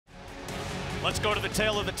Let's go to the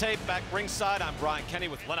tail of the tape. Back ringside, I'm Brian Kenny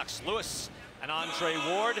with Lennox Lewis and Andre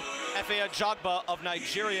Ward. Efe Ajagba of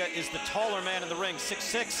Nigeria is the taller man in the ring,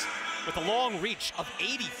 6'6", with a long reach of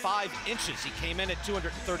 85 inches. He came in at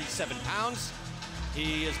 237 pounds.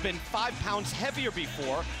 He has been 5 pounds heavier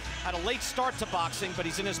before, had a late start to boxing, but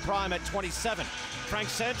he's in his prime at 27. Frank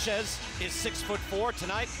Sanchez is 6'4"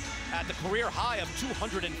 tonight at the career high of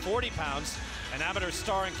 240 pounds. An amateur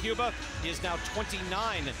star in Cuba. He is now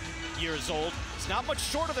 29 years old. It's not much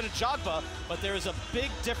shorter than Ajagba, but there is a big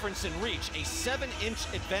difference in reach. A 7-inch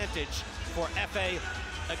advantage for Efe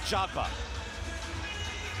Ajagba.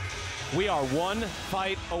 We are one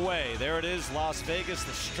fight away. There it is, Las Vegas,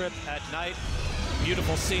 the Strip at night.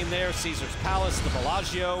 Beautiful scene there, Caesar's Palace, the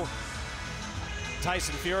Bellagio.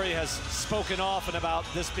 Tyson Fury has spoken often about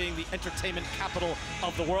this being the entertainment capital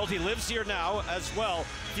of the world. He lives here now as well.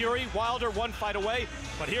 Fury, Wilder, one fight away,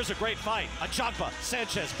 but here's a great fight. Ajagba,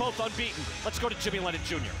 Sanchez, both unbeaten. Let's go to Jimmy Lennon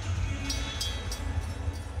Jr.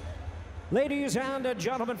 Ladies and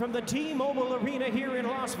gentlemen, from the T-Mobile Arena here in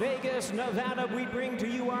Las Vegas, Nevada, we bring to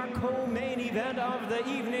you our co-main event of the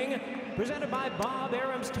evening, presented by Bob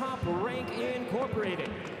Arum's Top Rank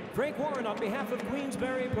Incorporated. Frank Warren on behalf of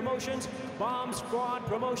Queensberry Promotions, Bomb Squad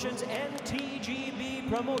Promotions, and TGB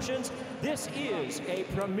Promotions. This is a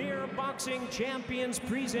Premier Boxing Champions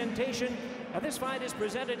presentation. And this fight is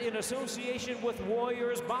presented in association with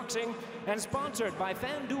Warriors Boxing and sponsored by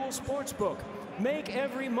FanDuel Sportsbook. Make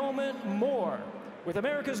every moment more with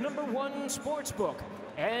America's #1 sportsbook.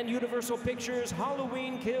 And Universal Pictures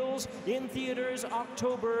Halloween Kills in theaters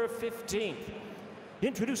October 15th.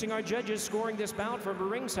 Introducing our judges scoring this bout from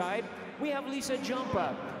ringside, we have Lisa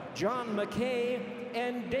Jumpa, John McKay,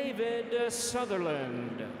 and David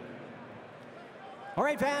Sutherland. All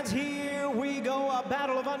right, fans, here we go. A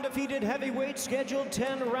battle of undefeated heavyweights, scheduled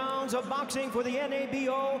 10 rounds of boxing for the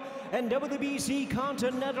NABO and WBC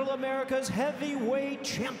Continental America's Heavyweight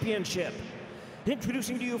Championship.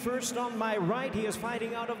 Introducing to you first on my right, he is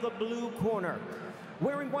fighting out of the blue corner.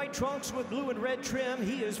 Wearing white trunks with blue and red trim,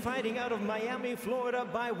 he is fighting out of Miami, Florida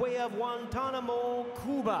by way of Guantanamo,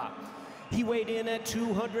 Cuba. He weighed in at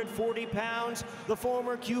 240 pounds. The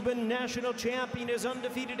former Cuban national champion is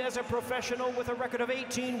undefeated as a professional with a record of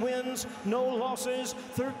 18 wins, no losses,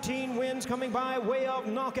 13 wins coming by way of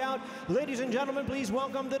knockout. Ladies and gentlemen, please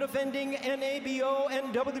welcome the defending NABO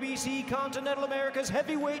and WBC Continental America's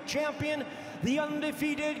heavyweight champion, the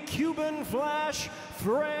undefeated Cuban Flash,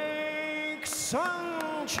 Frank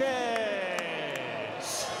Sanchez.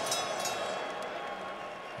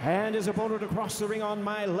 And his opponent across the ring on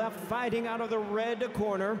my left, fighting out of the red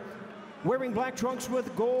corner, wearing black trunks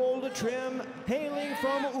with gold trim, hailing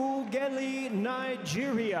from Ughelli,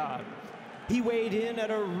 Nigeria. He weighed in at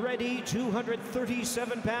a ready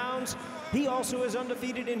 237 pounds. He also is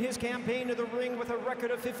undefeated in his campaign in the ring with a record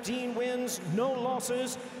of 15 wins, no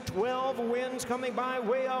losses, 12 wins coming by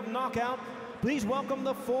way of knockout. Please welcome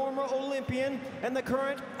the former Olympian and the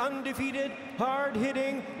current undefeated,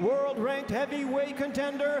 hard-hitting, world-ranked heavyweight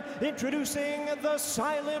contender, introducing the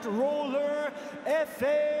silent roller,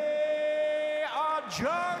 Efe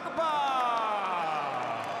Ajagba.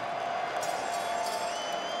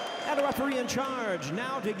 And a referee in charge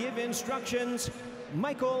now to give instructions,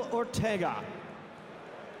 Mike Ortega.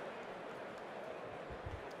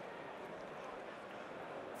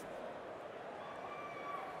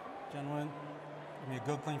 Gentlemen, give me a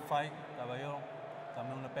good, clean fight, caballero.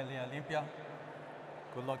 Dame una pelea limpia.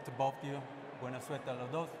 Good luck to both of you. Buena suerte a los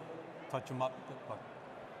dos. Touch them up.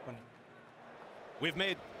 We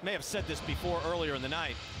may have said this before earlier in the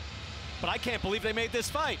night, but I can't believe they made this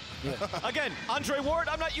fight. Yeah. Again, Andre Ward,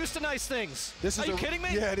 I'm not used to nice things. Are you kidding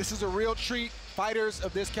me? Yeah, this is a real treat. Fighters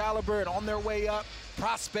of this caliber and on their way up,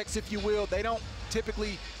 prospects, if you will, they don't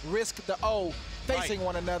typically risk the O facing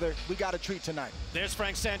one another. We got a treat tonight. There's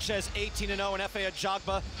Frank Sanchez, 18-0, and Efe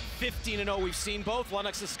Ajagba, 15-0. We've seen both.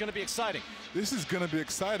 Lennox, this is going to be exciting. This is going to be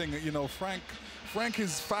exciting. You know, Frank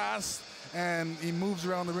is fast, and he moves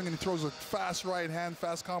around the ring, and he throws a fast right hand,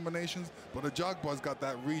 fast combinations. But Ajagba's got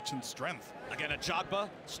that reach and strength. Again, Ajagba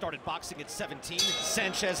started boxing at 17.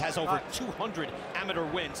 Sanchez has over 200 amateur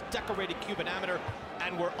wins, decorated Cuban amateur,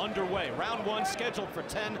 and we're underway. Round 1 scheduled for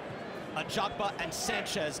 10. Ajagba and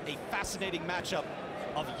Sanchez, a fascinating matchup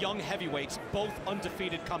of young heavyweights, both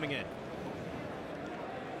undefeated coming in.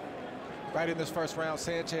 Right in this first round,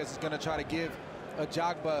 Sanchez is going to try to give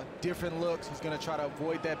Ajagba different looks. He's going to try to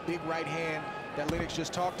avoid that big right hand that Lennox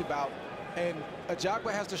just talked about. And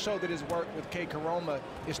Ajagba has to show that his work with K. Karoma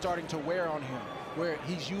is starting to wear on him, where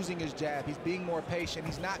he's using his jab, he's being more patient,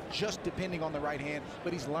 he's not just depending on the right hand,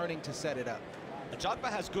 but he's learning to set it up. Ajagba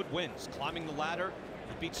has good wins, climbing the ladder.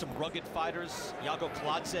 He beat some rugged fighters, Yago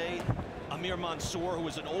Kaladze, Amir Mansour, who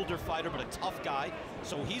is an older fighter but a tough guy.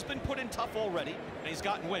 So he's been put in tough already, and he's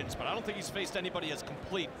gotten wins, but I don't think he's faced anybody as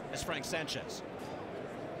complete as Frank Sanchez.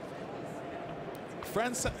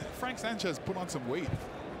 Frank Sanchez put on some weight.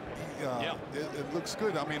 Yeah. It looks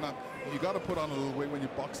good. I mean, you got to put on a little weight when you're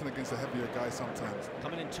boxing against a heavier guy sometimes.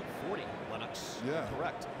 Coming in 240, Lennox. Yeah.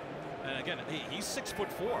 Correct. And again, he's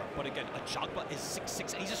 6'4", but again, Ajagba is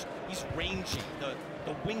 6'6". He's rangy. The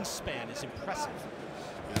wingspan is impressive.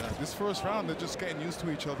 Yeah, this first round, they're just getting used to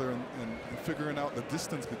each other and figuring out the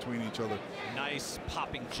distance between each other. Nice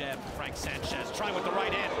popping jab from Frank Sanchez. Trying with the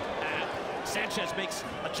right hand. Sanchez makes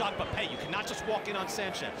Ajagba pay. You cannot just walk in on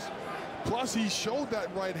Sanchez. Plus, he showed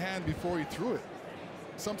that right hand before he threw it.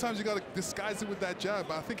 Sometimes you got to disguise it with that jab.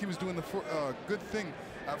 I think he was doing the good thing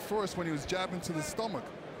at first when he was jabbing to the stomach.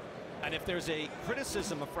 And if there's a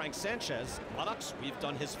criticism of Frank Sanchez, Lennox, we've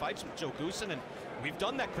done his fights with Joe Goosen, and we've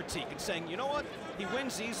done that critique and saying, you know what, he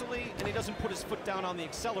wins easily and he doesn't put his foot down on the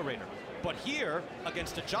accelerator. But here,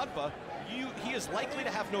 against Ajagba, he is likely to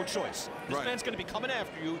have no choice. This man's going to be coming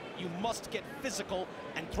after you. You must get physical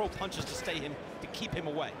and throw punches to keep him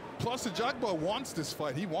away. Plus, Ajagba wants this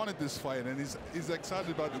fight. He wanted this fight, and he's excited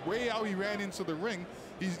about it. The way how he ran into the ring,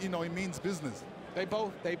 he means business. They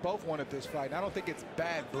both wanted this fight. I don't think it's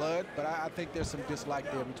bad blood, but I think there's some dislike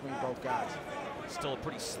there between both guys. Still a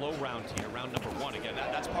pretty slow round here, round number 1. Again,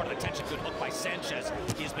 that's part of the tension. Good hook by Sanchez.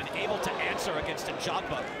 He's been able to answer against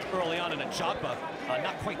Ajagba early on, and Ajagba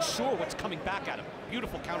not quite sure what's coming back at him.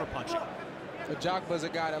 Beautiful counterpunching. Ajagba's a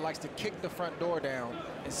guy that likes to kick the front door down,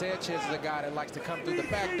 and Sanchez is a guy that likes to come through the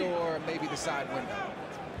back door, maybe the side window.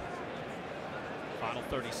 Final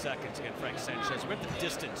 30 seconds. Again, Frank Sanchez went the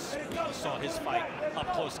distance. We saw his fight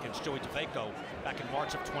up close against Joey DeVaco back in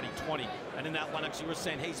March of 2020. And in that, Lennox, you were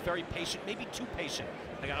saying, hey, he's very patient, maybe too patient.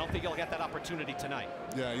 Like, I don't think he'll get that opportunity tonight.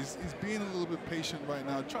 Yeah, he's being a little bit patient right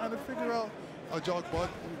now, trying to figure out Ajagba,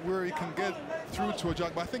 where he can get through to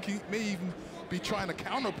Ajagba. I think he may even be trying to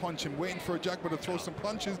counter-punch him, waiting for Ajagba to throw some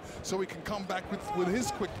punches so he can come back with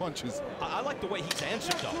his quick punches. I like the way he's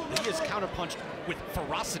answered, though. He has counter-punched with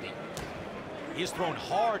ferocity. He has thrown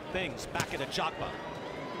hard things back at Ajagba.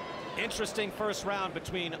 Interesting first round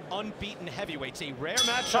between unbeaten heavyweights, a rare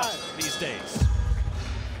matchup these days.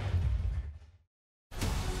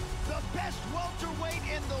 The best welterweight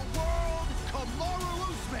in the world, Kamaru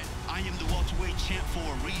Usman. I am the welterweight champ for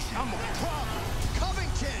a reason. I'm a problem.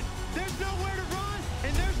 Covington. There's nowhere to run,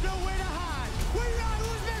 and there's nowhere to hide. We got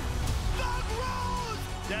Usman. Thug Rose.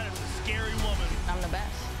 That is a scary woman. I'm the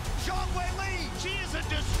best. Zhang Weili. She is a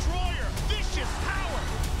destroyer. Vicious power.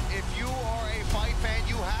 If you are a fight fan,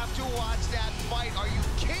 you have to watch that fight. Are you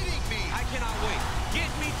kidding me? I cannot wait. Get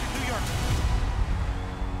me to New York.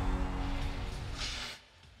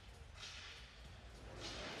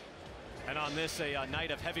 And on this, a night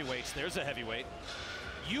of heavyweights, there's a heavyweight.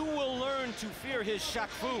 You will learn to fear his Shaq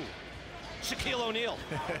Fu, Shaquille O'Neal.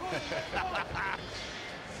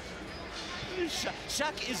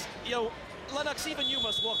 Shaq is, Lennox, even you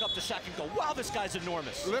must walk up to Shaq and go, wow, this guy's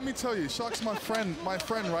enormous. Let me tell you, Shaq's my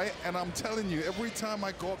friend, right? And I'm telling you, every time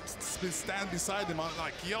I go up to stand beside him, I'm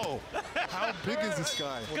like, yo, how big is this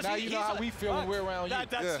guy? Well, now you know how we feel when we're around you.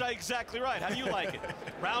 That's exactly right. How do you like it?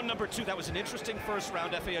 Round number 2, that was an interesting first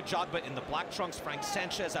round. Efe Ajagba in the black trunks, Frank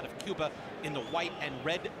Sanchez out of Cuba in the white and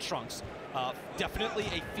red trunks. Definitely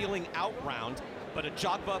a feeling out round, but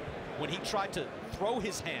Ajagba, when he tried to throw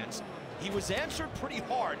his hands, he was answered pretty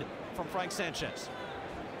hard from Frank Sanchez.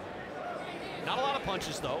 Not a lot of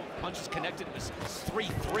punches, though. Punches connected. It was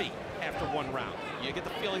 3-3 after 1 round. You get the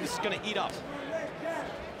feeling this is going to heat up.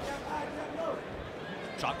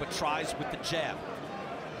 Ajagba tries with the jab.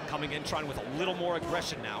 Coming in, trying with a little more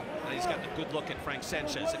aggression now. And he's gotten a good look at Frank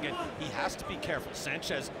Sanchez. Again, he has to be careful.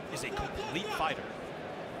 Sanchez is a complete fighter.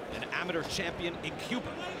 An amateur champion in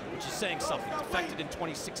Cuba, which is saying something. Defected in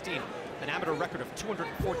 2016. An amateur record of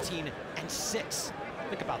 214-6.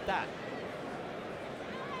 Think about that.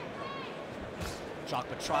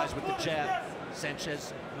 Ajagba tries with the jab.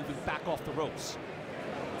 Sanchez moving back off the ropes.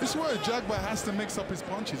 This is where Ajagba has to mix up his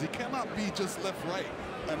punches. He cannot be just left-right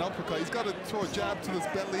and uppercut. He's got to throw a jab to his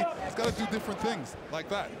belly. He's got to do different things like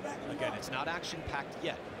that. Again, it's not action-packed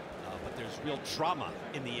yet, but there's real drama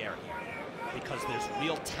in the air here because there's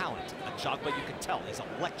real talent. Ajagba, you can tell, is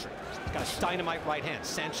electric. He's got a dynamite right hand.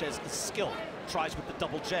 Sanchez is skilled. Tries with the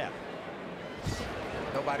double jab.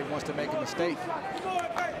 Nobody wants to make a mistake.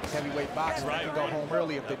 Heavyweight boxing, they can go home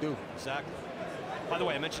early if they do. Exactly. By the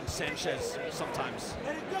way, I mentioned Sanchez sometimes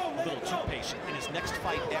a little too patient. In his next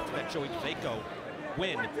fight after that Joey DeVaco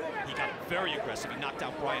win, he got very aggressive. He knocked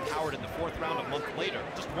out Brian Howard in the 4th round a month later,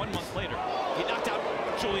 just 1 month later. He knocked out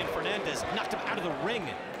Julian Fernandez knocked him out of the ring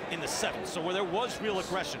in the 7th. So where there was real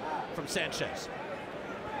aggression from Sanchez.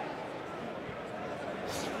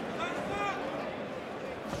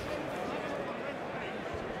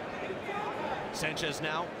 Sanchez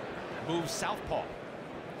now moves southpaw.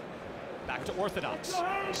 Back to orthodox.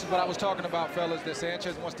 This is what I was talking about, fellas, that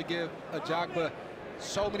Sanchez wants to give Ajagba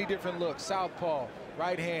so many different looks. Southpaw,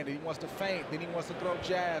 right-handed, he wants to feint, then he wants to throw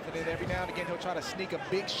jab, and then every now and again he'll try to sneak a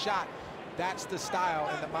big shot. That's the style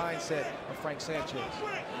and the mindset of Frank Sanchez.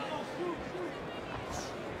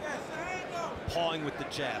 Pawing with the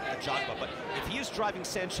jab, Ajagba, but if he is driving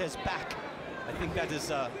Sanchez back, I think that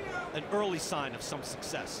is an early sign of some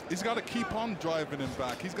success. He's got to keep on driving him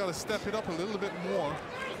back. He's got to step it up a little bit more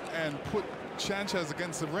and put Sanchez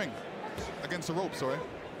against the ring, against the rope, sorry.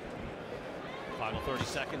 Final 30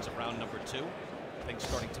 seconds of round number 2. Things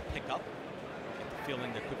starting to pick up. Get the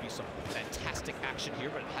feeling there could be some fantastic action here,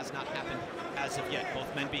 but it has not happened as of yet.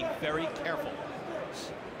 Both men being very careful.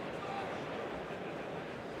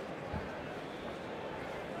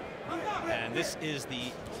 And this is the,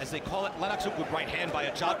 as they call it, Lennox Hook with right hand by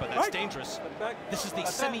Ajagba. That's dangerous. This is the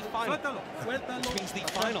semi-final, which means the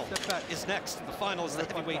final is next. The final is the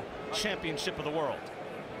heavyweight championship of the world.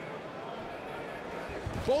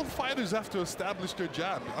 Both fighters have to establish their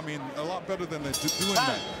jab. I mean, a lot better than they're doing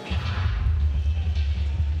that.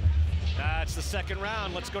 That's the 2nd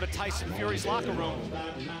round. Let's go to Tyson Fury's locker room.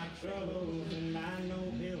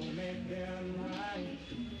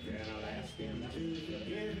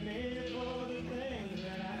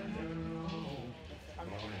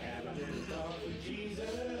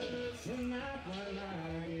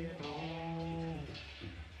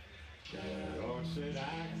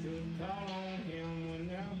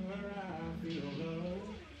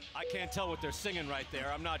 I can't tell what they're singing right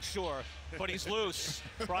there. I'm not sure, but he's loose.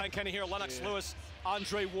 Brian Kenny here, Lennox Lewis,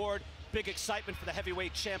 Andre Ward. Big excitement for the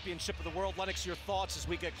heavyweight championship of the world. Lennox, your thoughts as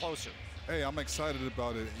we get closer? Hey, I'm excited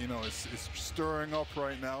about it. You know, it's stirring up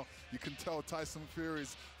right now. You can tell Tyson Fury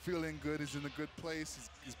is feeling good. He's in a good place.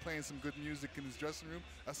 He's playing some good music in his dressing room.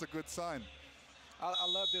 That's a good sign. I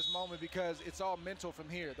love this moment because it's all mental from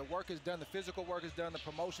here. The work is done, the physical work is done, the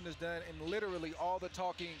promotion is done, and literally all the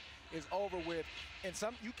talking is over with. And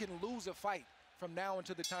you can lose a fight from now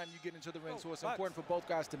until the time you get into the ring. So it's important for both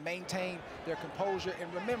guys to maintain their composure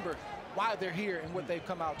and remember why they're here and what they've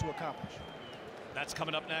come out to accomplish. That's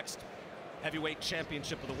coming up next. Heavyweight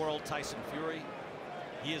championship of the world, Tyson Fury.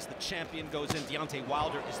 He is the champion, goes in. Deontay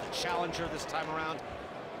Wilder is the challenger this time around.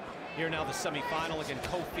 Here now the semifinal, again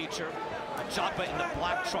co-feature. Ajagba in the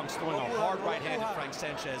black trunks throwing a hard right hand at Frank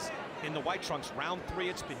Sanchez in the white trunks. Round 3,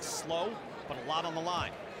 it's been slow, but a lot on the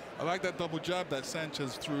line. I like that double jab that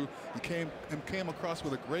Sanchez threw. He came across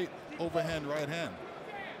with a great overhand right hand.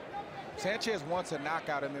 Sanchez wants a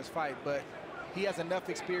knockout in this fight, but he has enough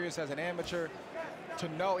experience as an amateur to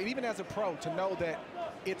know, and even as a pro, to know that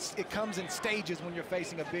it comes in stages when you're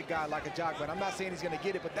facing a big guy like Ajagba. And I'm not saying he's going to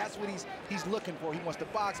get it, but that's what he's looking for. He wants to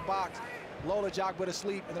box, lull Ajagba to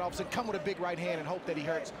sleep, and then all of a sudden come with a big right hand and hope that he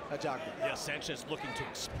hurts Ajagba. Yeah, Sanchez looking to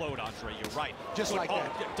explode, Andre. You're right. Just like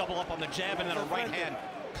that. Double up on the jab and then a right hand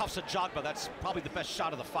cuffs Ajagba. That's probably the best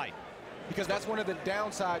shot of the fight. Because that's one of the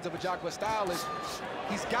downsides of Ajagba's style is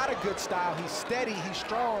he's got a good style. He's steady, he's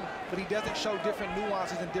strong, but he doesn't show different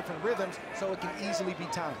nuances and different rhythms, so it can easily be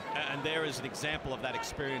timed. And there is an example of that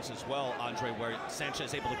experience as well, Andre, where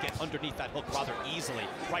Sanchez is able to get underneath that hook rather easily.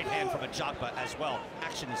 Right hand from Ajagba as well.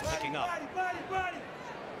 Action is picking up.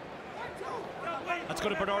 Let's go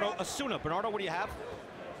to Bernardo Osuna. Bernardo, what do you have?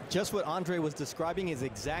 Just what Andre was describing is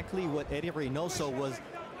exactly what Eddie Reynoso was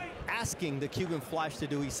asking the Cuban Flash to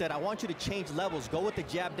do. He said, I want you to change levels, go with the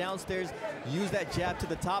jab downstairs, use that jab to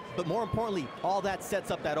the top, but more importantly, all that sets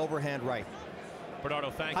up that overhand right.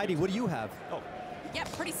 Bernardo, thank you. Heidi, what do you have? Oh. Yeah,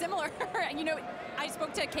 pretty similar. You know, I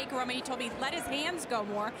spoke to Kei Karoma, he told me, let his hands go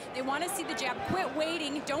more. They want to see the jab. Quit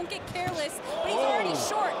waiting, don't get careless. But he's already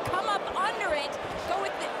short. Come up under it.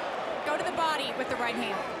 Go to the body with the right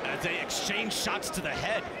hand. As they exchange shots to the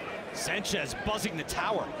head. Sanchez buzzing the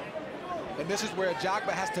tower. And this is where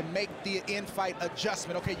Ajagba has to make the in-fight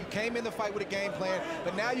adjustment. Okay, you came in the fight with a game plan,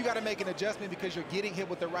 but now you got to make an adjustment because you're getting hit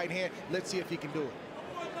with the right hand. Let's see if he can do it.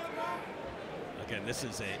 Again, this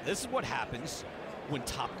is what happens when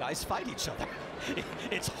top guys fight each other.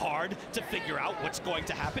 It's hard to figure out what's going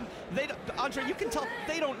to happen. Andre, you can tell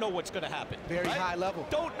they don't know what's going to happen. Very high level.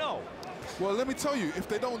 Don't know. Well, let me tell you, if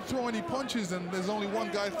they don't throw any punches and there's only one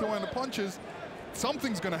guy throwing the punches,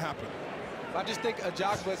 something's going to happen. I just think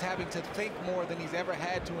Ajagba is having to think more than he's ever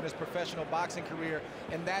had to in his professional boxing career,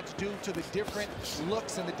 and that's due to the different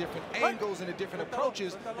looks and the different angles and the different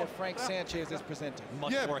approaches that Frank Sanchez is presenting.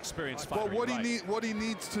 Much more experienced fighter. But what he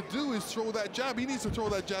needs to do is throw that jab. He needs to throw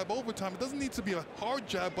that jab over time. It doesn't need to be a hard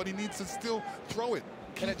jab, but he needs to still throw it.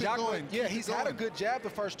 Keep it going. Yeah, he's had a good jab the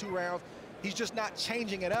first 2 rounds. He's just not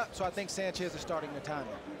changing it up, so I think Sanchez is starting the time.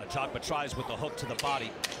 Ajagba tries with the hook to the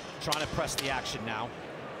body, trying to press the action now.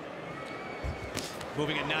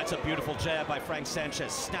 Moving it now, it's a beautiful jab by Frank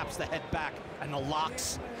Sanchez. Snaps the head back and the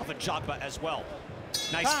locks of Ajagba as well.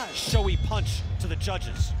 Nice showy punch to the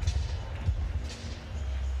judges.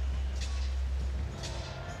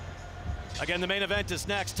 Again, the main event is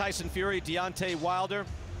next. Tyson Fury, Deontay Wilder.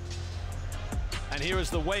 And here is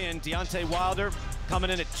the weigh-in. Deontay Wilder coming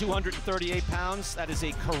in at 238 pounds. That is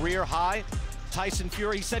a career high. Tyson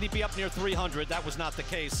Fury, he said he'd be up near 300. That was not the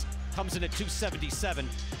case. Comes in at 277.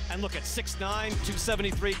 And look at 6'9",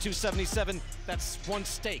 273, 277. That's one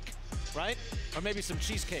steak, right? Or maybe some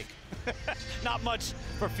cheesecake. Not much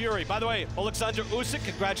for Fury. By the way, Alexander Usyk,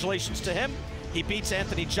 congratulations to him. He beats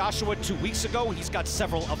Anthony Joshua 2 weeks ago. He's got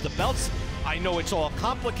several of the belts. I know it's all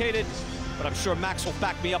complicated, but I'm sure Max will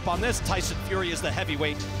back me up on this. Tyson Fury is the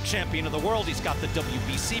heavyweight champion of the world. He's got the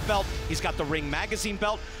WBC belt. He's got the Ring Magazine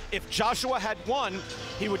belt. If Joshua had won,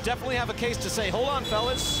 he would definitely have a case to say, hold on,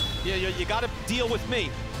 fellas, you got to deal with me.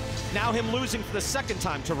 Now him losing for the second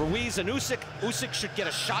time to Ruiz and Usyk. Usyk should get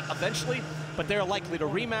a shot eventually, but they're likely to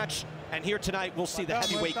rematch. And here tonight, we'll see the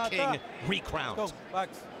heavyweight king recrowned.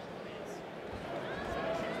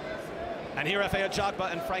 And here Efe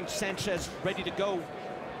Ajagba and Frank Sanchez ready to go.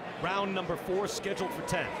 Round number 4 scheduled for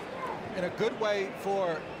 10. And a good way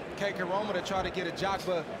for Roma to try to get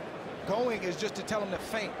Ajagba going is just to tell him to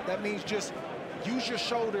feint. That means just use your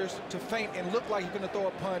shoulders to feint and look like you're going to throw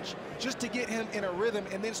a punch, just to get him in a rhythm,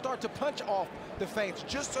 and then start to punch off the feints,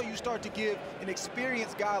 just so you start to give an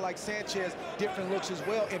experienced guy like Sanchez different looks as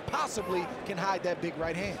well, and possibly can hide that big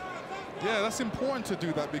right hand. Yeah, that's important to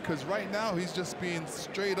do that, because right now he's just being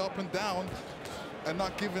straight up and down and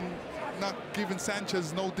not giving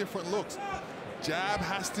Sanchez no different looks. Jab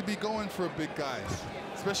has to be going for a big guy,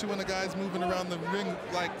 especially when the guy's moving around the ring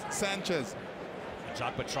like Sanchez.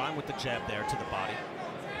 Ajagba trying with the jab there to the body.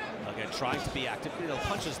 Again, trying to be active. You know,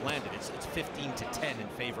 punches landed. It's 15 to 10 in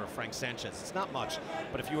favor of Frank Sanchez. It's not much,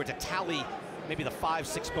 but if you were to tally maybe the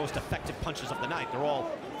 5-6 most effective punches of the night, they're all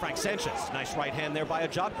Frank Sanchez. Nice right hand there by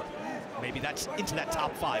Ajagba. Maybe that's into that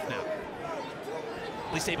top 5 now.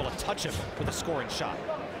 At least able to touch him with a scoring shot.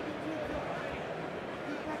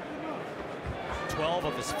 12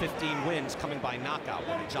 of his 15 wins coming by knockout.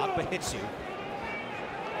 When Ajagba hits you,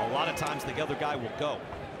 a lot of times the other guy will go.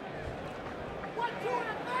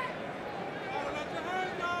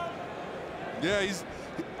 Yeah,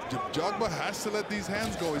 Ajagba has to let these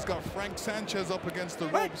hands go. He's got Frank Sanchez up against the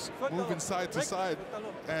ropes, moving side to side,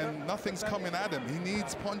 and nothing's coming at him. He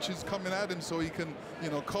needs punches coming at him so he can,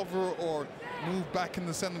 cover or move back in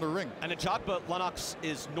the center of the ring. And Ajagba, Lennox,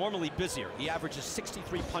 is normally busier. He averages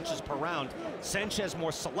 63 punches per round. Sanchez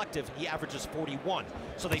more selective. He averages 41.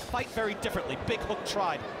 So they fight very differently. Big hook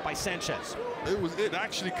tried by Sanchez. It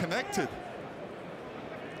actually connected.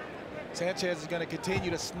 Sanchez is going to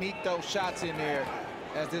continue to sneak those shots in there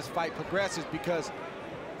as this fight progresses, because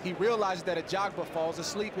he realizes that Ajagba falls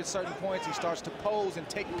asleep at certain points. He starts to pose and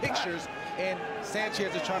take pictures, and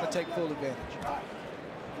Sanchez is trying to take full advantage.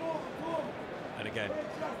 And again,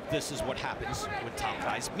 this is what happens when top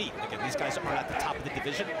guys meet. Again, these guys are at the top of the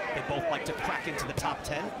division. They both like to crack into the top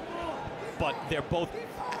 10, but they're both,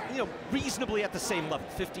 reasonably at the same level.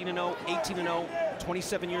 15-0, 18-0,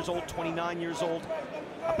 27 years old, 29 years old.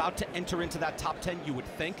 About to enter into that top 10, you would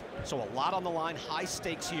think. So a lot on the line, high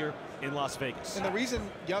stakes here in Las Vegas. And the reason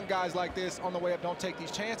young guys like this on the way up don't take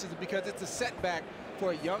these chances is because it's a setback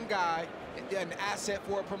for a young guy, an asset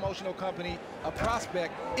for a promotional company, a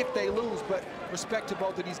prospect if they lose. But respect to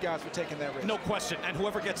both of these guys for taking that risk. No question. And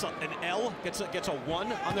whoever gets an L, gets a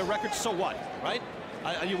 1 on their record, so what, right?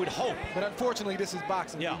 You would hope. But unfortunately, this is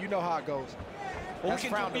boxing. Yeah. You know how it goes. Well,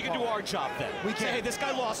 we can do our job then. We can say, hey, this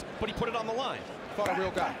guy lost, but he put it on the line. Fought a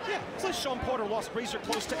real guy. Yeah, it's like Sean Porter lost razor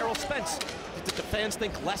close to Errol Spence. Did the fans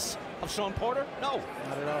think less of Sean Porter? No.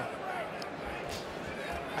 Not at all.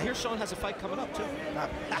 I hear Sean has a fight coming up, too.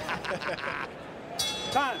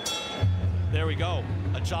 Time. There we go.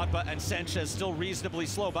 Ajagba and Sanchez still reasonably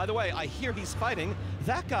slow. By the way, I hear he's fighting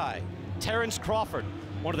that guy, Terrence Crawford,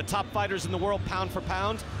 one of the top fighters in the world, pound for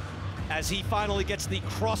pound, as he finally gets the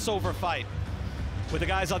crossover fight with the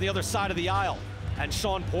guys on the other side of the aisle. And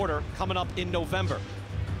Sean Porter coming up in November.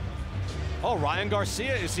 Oh, Ryan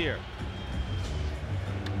Garcia is here.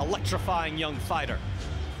 electrifying young fighter.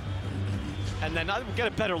 And then I'll get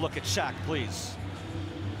a better look at Shaq, please.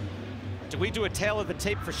 Do we do a tail of the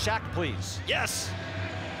tape for Shaq, please? Yes!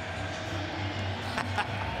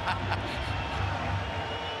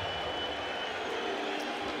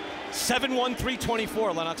 7'1",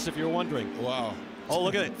 324, Lennox, if you're wondering. Wow. Oh,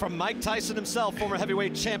 look at it. From Mike Tyson himself, former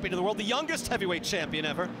heavyweight champion of the world, the youngest heavyweight champion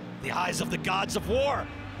ever. The eyes of the gods of war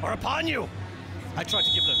are upon you. I tried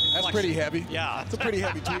to give the That's flex. pretty heavy. Yeah. It's a pretty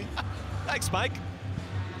heavy tweet. Thanks, Mike.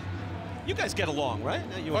 You guys get along, right?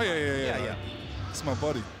 You Yeah. It's my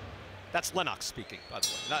buddy. That's Lennox speaking, by the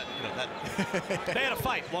way. Not, you know, that they had a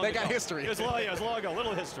fight long They ago. got history. It was long ago,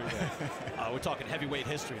 little history there. We're talking heavyweight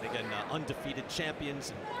history, and again, undefeated champions,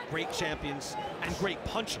 and great champions, and great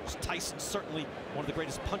punchers. Tyson's certainly one of the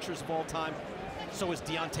greatest punchers of all time. So is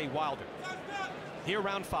Deontay Wilder. Here,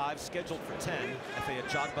 round 5, scheduled for 10. Efe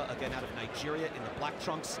Ajagba, again out of Nigeria, in the black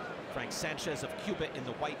trunks. Frank Sanchez of Cuba in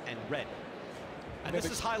the white and red. And this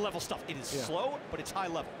is high-level stuff. It is slow, but it's high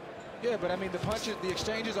level. Yeah, but I mean, the punches, the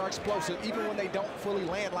exchanges are explosive, even when they don't fully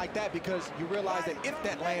land like that, because you realize that if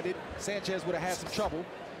that landed, Sanchez would have had some trouble.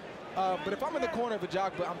 But if I'm in the corner of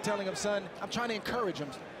Ajagba, I'm telling him, son, I'm trying to encourage him.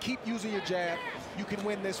 Keep using your jab. You can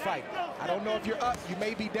win this fight. I don't know if you're up. You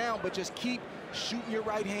may be down, but just keep shooting your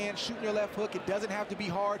right hand, shooting your left hook. It doesn't have to be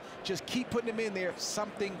hard. Just keep putting them in there.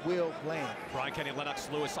 Something will land. Brian Kenny, Lennox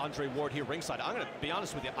Lewis, Andre Ward here ringside. I'm going to be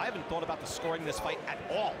honest with you. I haven't thought about the scoring this fight at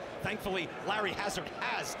all. Thankfully, Larry Hazard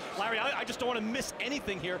has. Larry, I just don't want to miss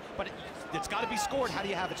anything here, but it's got to be scored. How do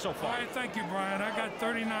you have it so far? All right, thank you, Brian. I got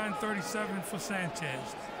 39-37 for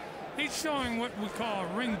Sanchez. He's showing what we call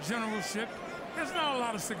ring generalship. There's not a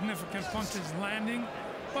lot of significant punches landing,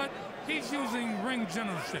 but he's using ring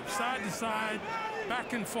generalship, side to side,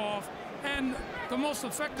 back and forth, and the most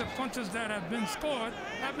effective punches that have been scored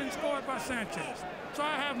by Sanchez. So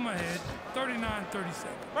I have my head 39-37.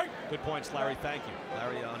 Right. Good points, Larry. Thank you.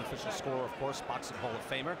 Larry, unofficial scorer, of course, Boxing Hall of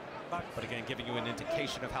Famer. But again, giving you an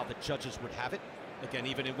indication of how the judges would have it. Again,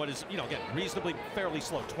 even in what is, you know, again, reasonably fairly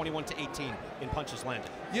slow, 21-18 in punches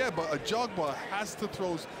landed. Yeah, but Ajagba has to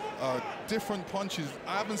throw different punches.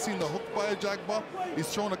 I haven't seen the hook by Ajagba. He's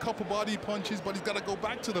thrown a couple body punches, but he's got to go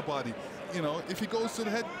back to the body. You know, if he goes to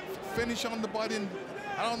the head, finish on the body, and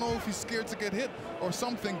I don't know if he's scared to get hit or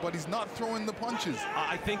something, but he's not throwing the punches.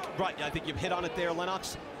 I think you've hit on it there,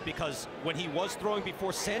 Lennox, because when he was throwing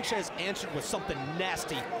before, Sanchez answered with something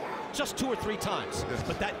nasty just 2 or 3 times.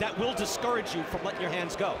 But that will discourage you from letting your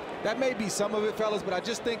hands go. That may be some of it, fellas, but I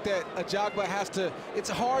just think that Ajagba has to, it's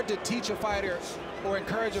hard to teach a fighter or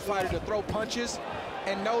encourage a fighter to throw punches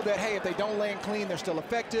and know that, hey, if they don't land clean, they're still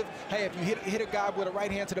effective. Hey, if you hit a guy with a right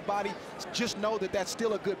hand to the body, just know that that's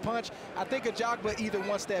still a good punch. I think Ajagba either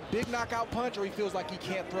wants that big knockout punch or he feels like he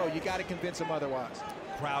can't throw. You got to convince him otherwise.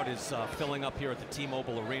 Crowd is filling up here at the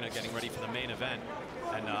T-Mobile Arena, getting ready for the main event.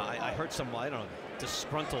 And I heard some, I don't know,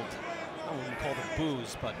 disgruntled, I wouldn't call them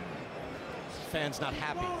boos, but fans not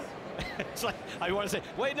happy. It's like, I want to say,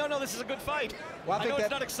 wait, no, this is a good fight. Well, I know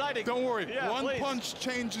it's not exciting. Don't worry, one please. punch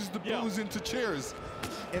changes the boos into cheers.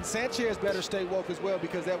 And Sanchez better stay woke as well,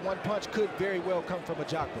 because that one punch could very well come from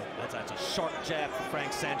Ajagba. That's a sharp jab for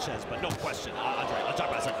Frank Sanchez, but no question, Andre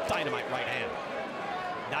Ajagba has a dynamite right hand.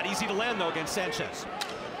 Not easy to land, though, against Sanchez.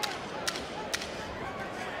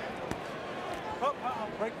 Oh,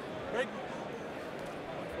 break.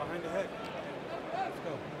 Behind the head. Let's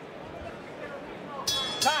go.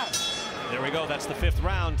 Time. There we go. That's the 5th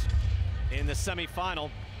round in the semifinal.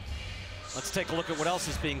 Let's take a look at what else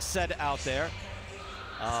is being said out there.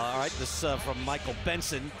 All right, this from Michael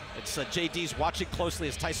Benson. It's JD's watching closely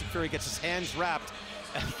as Tyson Fury gets his hands wrapped.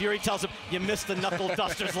 And Fury tells him, you missed the knuckle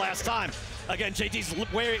dusters last time. Again, JD's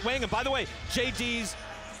weighing him. By the way, JD's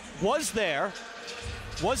was there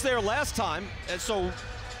last time. And so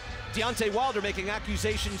Deontay Wilder making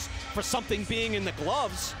accusations for something being in the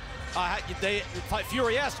gloves.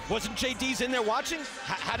 Fury asked, wasn't JD's in there watching?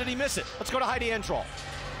 How did he miss it? Let's go to Heidi Entroll.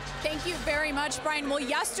 Thank you very much, Brian. Well,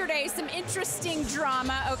 yesterday, some interesting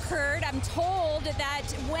drama occurred. I'm told that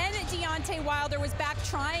when Deontay Wilder was back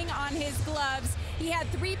trying on his gloves, he had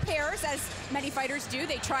 3 pairs, as many fighters do.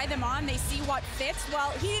 They try them on, they see what fits.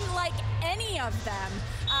 Well, he didn't like any of them.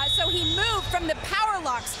 So he moved from the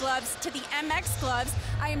Powerlocks gloves to the MX gloves.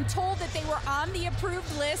 I am told that they were on the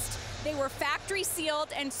approved list. They were factory sealed,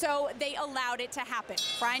 and so they allowed it to happen.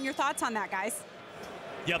 Brian, your thoughts on that, guys?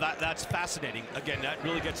 Yeah, that's fascinating. Again, that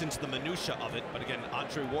really gets into the minutia of it. But again,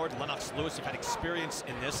 Andre Ward, Lennox Lewis have had experience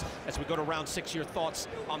in this. As we go to round 6, your thoughts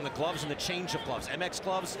on the gloves and the change of gloves. MX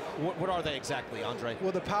gloves, what are they exactly, Andre?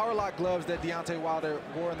 Well, the Powerlock gloves that Deontay Wilder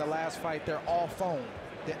wore in the last fight, they're all foam.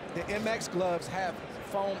 The MX gloves have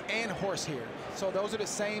foam and horsehair. So those are the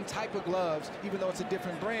same type of gloves, even though it's a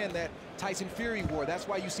different brand that Tyson Fury wore. That's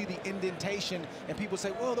why you see the indentation, and people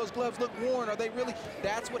say, well, those gloves look worn. Are they really?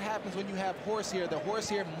 That's what happens when you have horsehair. The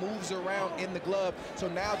horsehair moves around in the glove. So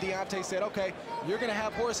now Deontay said, okay, you're going to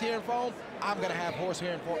have horsehair and foam. I'm going to have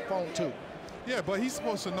horsehair and foam too. Yeah, but he's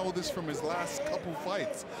supposed to know this from his last couple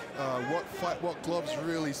fights, what gloves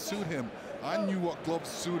really suit him. I knew what gloves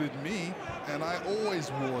suited me, and I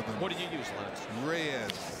always wore them. What did you use, Lennox?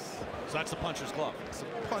 Reyes. So that's the puncher's glove. It's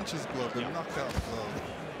a puncher's glove, the knockout glove.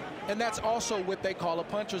 And that's also what they call a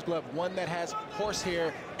puncher's glove, one that has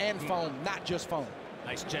horsehair and foam, not just foam.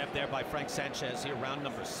 Nice jab there by Frank Sanchez here, round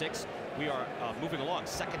number 6. We are moving along,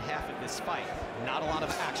 second half of this fight. Not a lot of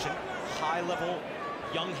action, high-level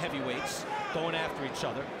young heavyweights going after each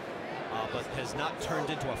other, but has not turned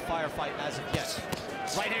into a firefight as of yet.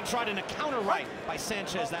 Right hand tried in a counter right by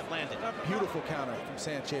Sanchez, that landed. A beautiful counter from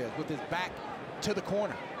Sanchez with his back to the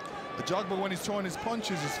corner. Ajagba, when he's throwing his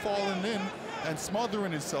punches, is falling in and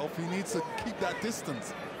smothering himself. He needs to keep that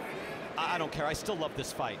distance. I don't care. I still love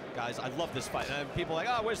this fight, guys. I love this fight. And people are like,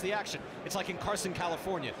 oh, where's the action? It's like in Carson,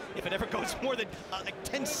 California. If it ever goes more than like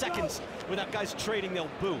 10 seconds without guys trading, they'll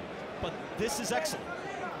boo. But this is excellent.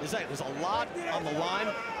 There's a lot on the line.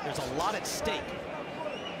 There's a lot at stake.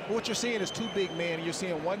 What you're seeing is two big men, and you're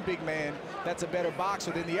seeing one big man that's a better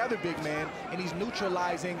boxer than the other big man, and he's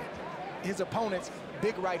neutralizing his opponent's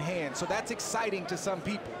big right hand. So that's exciting to some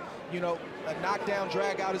people. You know, a knockdown,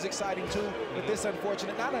 drag out is exciting too, but this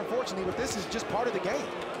not unfortunately, but this is just part of the game.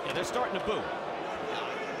 Yeah, they're starting to boo.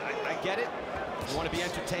 I get it. You want to be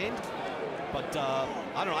entertained, but I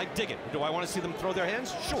don't know, I dig it. Do I want to see them throw their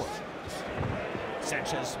hands? Sure.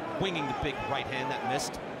 Sanchez winging the big right hand that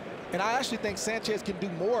missed. And I actually think Sanchez can do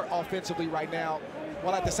more offensively right now,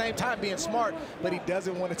 while at the same time being smart, but he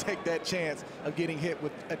doesn't want to take that chance of getting hit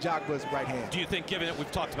with Ajagba's right hand. Do you think, given that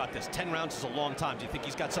we've talked about this, 10 rounds is a long time, do you think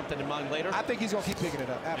he's got something in mind later? I think he's going to keep picking it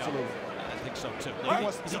up, absolutely. Yeah, I think so too.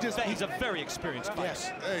 He's a very experienced fighter.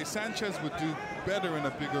 Yes. Hey, Sanchez would do better in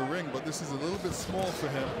a bigger ring, but this is a little bit small for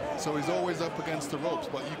him, so he's always up against the ropes,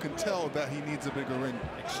 but you can tell that he needs a bigger ring.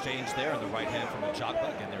 Exchange there in the right hand from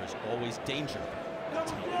Ajagba. Again, there is always danger.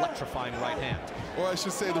 That's an electrifying right hand. Or I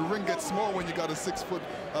should say the ring gets small when you got a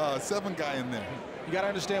 6'7" guy in there. You got to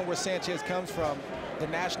understand where Sanchez comes from, the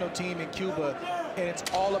national team in Cuba, and it's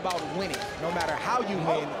all about winning. No matter how you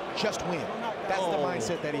win, just win. That's the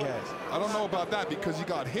mindset that he has. I don't know about that because he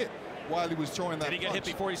got hit while he was throwing that Did he get hit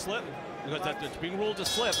before he slipped? Because that's being ruled a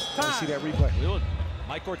slip. Let's see that replay.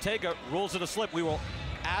 Mike Ortega rules it a slip. We will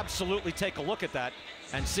absolutely take a look at that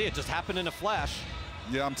and see it just happen in a flash.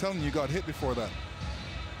 Yeah, I'm telling you, you got hit before that.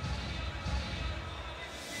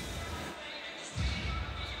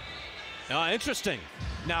 Interesting.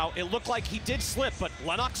 Now, it looked like he did slip, but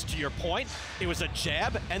Lennox, to your point, it was a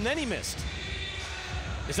jab, and then he missed.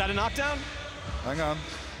 Is that a knockdown? Hang on.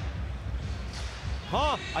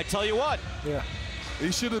 Huh, I tell you what. Yeah.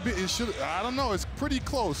 He should have been, I don't know, it's pretty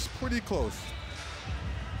close, pretty close.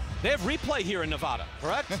 They have replay here in Nevada,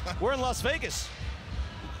 correct? We're in Las Vegas.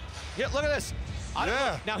 Yeah, look at this.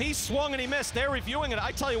 Now, he swung and he missed. They're reviewing it.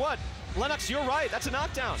 I tell you what, Lennox, you're right. That's a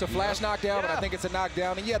knockdown. It's a flash knockdown, and I think it's a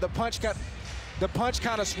knockdown. And yeah, the punch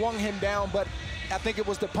kind of swung him down, but I think it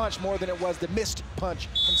was the punch more than it was the missed punch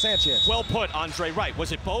from Sanchez. Well put, Andre. Right.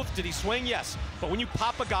 Was it both? Did he swing? Yes. But when you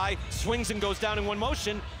pop a guy, swings and goes down in one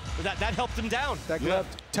motion, that helped him down. That glove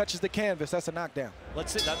touches the canvas. That's a knockdown.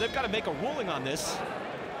 Let's see. Now, they've got to make a ruling on this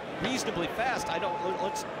reasonably fast.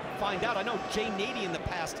 Let's find out. I know Jay Nady in the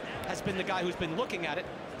past has been the guy who's been looking at it.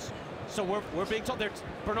 So we're being told there's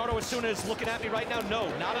Bernardo Osuna is looking at me right now.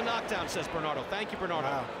 No, not a knockdown, says Bernardo. Thank you, Bernardo.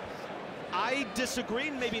 Wow. I disagree,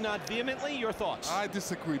 maybe not vehemently. Your thoughts? I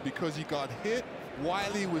disagree because he got hit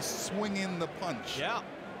while he was swinging the punch. Yeah.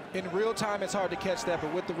 In real time, it's hard to catch that,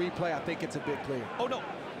 but with the replay, I think it's a bit clear. Oh, no.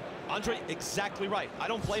 Andre, exactly right. I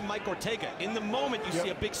don't blame Mike Ortega. In the moment, you see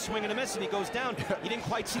a big swing and a miss, and he goes down. You didn't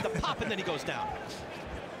quite see the pop, and then he goes down.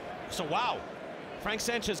 So, wow. Frank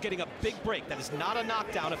Sanchez getting a big break. That is not a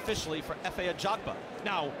knockdown officially for Efe Ajagba.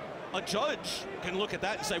 Now, a judge can look at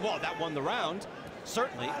that and say, well, that won the round.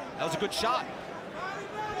 Certainly, that was a good shot.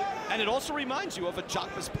 And it also reminds you of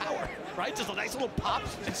Ajagba's power, right? Just a nice little pop,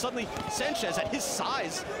 and suddenly Sanchez, at his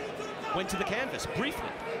size, went to the canvas briefly.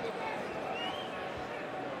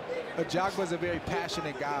 Ajagba's a very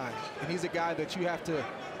passionate guy, and he's a guy that you have to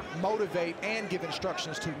motivate and give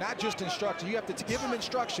instructions to. Not just instructions. You have to give him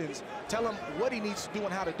instructions, tell him what he needs to do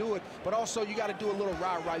and how to do it, but also you got to do a little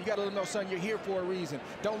rah-rah. You got to let him know, son, you're here for a reason.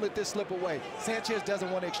 Don't let this slip away. Sanchez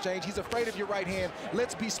doesn't want to exchange. He's afraid of your right hand.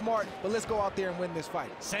 Let's be smart, but let's go out there and win this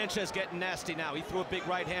fight. Sanchez getting nasty now. He threw a big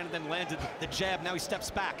right hand and then landed the jab. Now he steps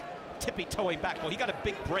back, tippy-toeing back. Well, he got a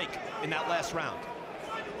big break in that last round.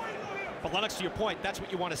 But Lennox, to your point, that's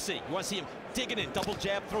what you want to see. You want to see him digging in, double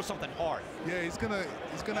jab, throw something hard. Yeah, he's gonna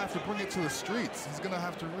have to bring it to the streets. He's gonna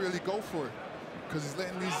have to really go for it because he's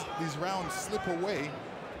letting these rounds slip away,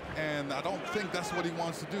 and I don't think that's what he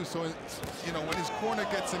wants to do. So, you know, when his corner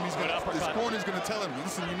gets him, his corner's gonna tell him,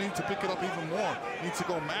 listen, you need to pick it up even more. You need to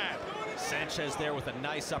go mad. Sanchez there with a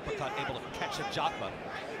nice uppercut, able to catch Ajagba.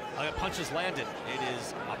 Punches landed. It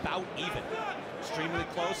is about even. Extremely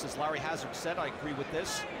close, as Larry Hazard said. I agree with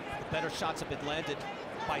this. The better shots have been landed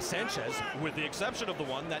by Sanchez, with the exception of the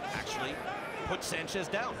one that actually put Sanchez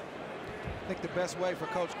down. I think the best way for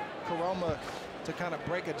Coach Karoma to kind of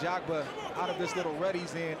break Ajagba out of this little rut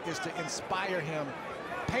he's in is to inspire him,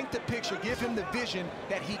 paint the picture, give him the vision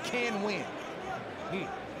that he can win.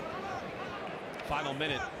 Final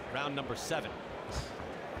minute, round number 7.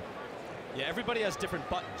 Yeah, everybody has different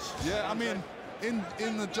buttons. Yeah, I mean, in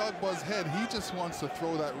Ajagba's head, he just wants to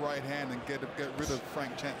throw that right hand and get rid of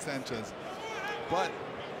Sanchez. But,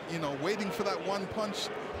 you know, waiting for that one punch.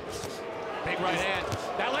 Big right hand.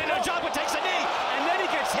 That landed, Ajagba takes a knee, and then he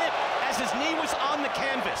gets hit as his knee was on the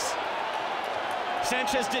canvas.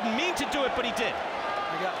 Sanchez didn't mean to do it, but he did.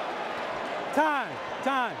 Time.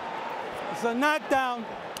 It's a knockdown.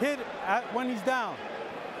 Hit when he's down.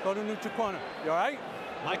 Go to neutral corner. You all right?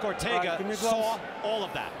 Mike Ortega saw all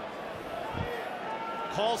of that.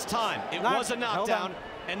 Calls time. It was a knockdown,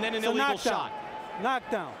 and then an illegal shot.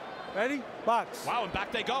 Knockdown. Ready? Box. Wow, and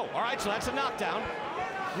back they go. All right, so that's a knockdown.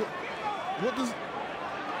 What does...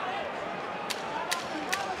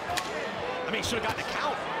 I mean, he should have gotten a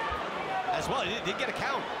count as well. He did get a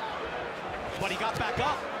count, but he got back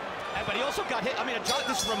up. But he also got hit. I mean,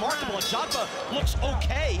 this is remarkable. Ajagba looks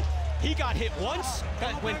okay. He got hit once,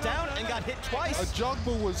 went down, and got hit twice.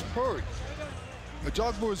 Ajagba was hurt.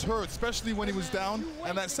 Ajagba was hurt, especially when he was down.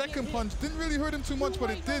 And that second punch didn't really hurt him too much, but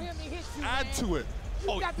it did add to it.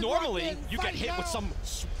 Oh, normally you get hit with some,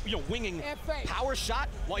 winging power shot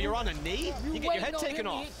while you're on a knee. You get your head taken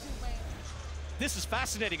off. This is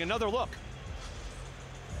fascinating. Another look.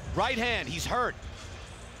 Right hand, he's hurt,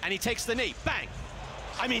 and he takes the knee. Bang!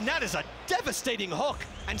 I mean, that is a devastating hook,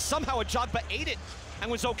 and somehow Ajagba ate it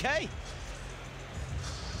and was okay.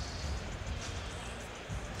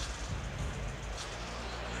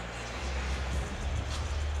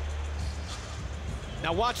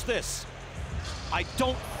 Now watch this. I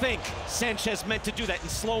don't think Sanchez meant to do that in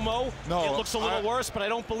slow-mo. No, it looks a little worse, but I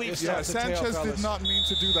don't believe so. Yeah, Sanchez did not mean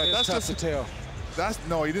to do that. That's just a tail.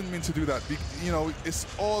 No, he didn't mean to do that. You know, it's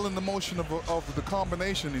all in the motion of the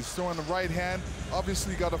combination. He's throwing the right hand.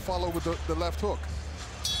 Obviously, got to follow with the left hook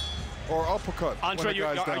or uppercut. Andre,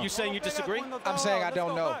 are you saying you disagree? I'm saying I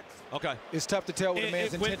don't know. Okay. It's tough to tell what a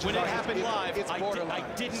man's intentions when it happened live, I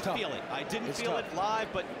didn't feel it. I didn't feel it live,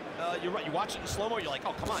 but you're right. You watch it in slow-mo, you're like,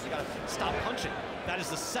 oh, come on, you got to stop punching. That is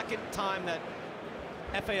the second time that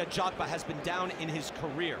Efe Ajagba has been down in his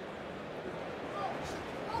career.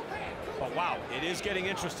 But wow, it is getting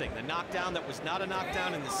interesting. The knockdown that was not a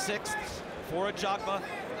knockdown in the 6th for Ajagba,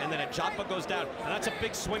 and then Ajagba goes down. And that's a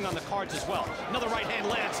big swing on the cards as well. Another right hand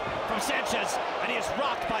lands from Sanchez, and he is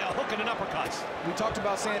rocked by a hook and an uppercut. We talked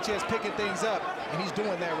about Sanchez picking things up, and he's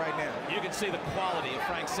doing that right now. You can see the quality of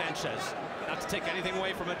Frank Sanchez. Not to take anything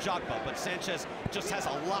away from Ajagba, but Sanchez just has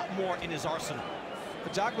a lot more in his arsenal.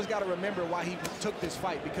 Ajagba's got to remember why he took this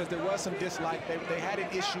fight, because there was some dislike. They had an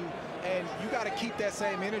issue, and you got to keep that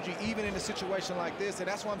same energy even in a situation like this. And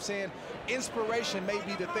that's why I'm saying inspiration may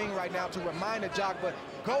be the thing right now to remind Ajagba,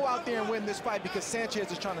 go out there and win this fight, because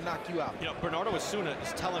Sanchez is trying to knock you out. You know, Bernardo Osuna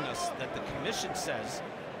is telling us that the commission says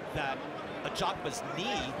that Ajagba's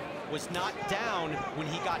knee was not down when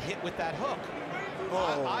he got hit with that hook.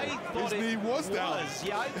 Oh, I thought his knee was down.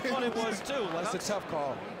 Yeah, I thought it was too. That's a tough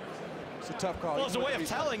call. It's a tough call. Well, it's a way of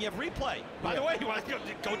telling. You have replay. By the way, you want to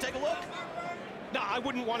go take a look? No, I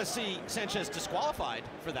wouldn't want to see Sanchez disqualified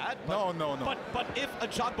for that. But, no. But if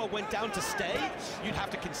Ajagba went down to stay, you'd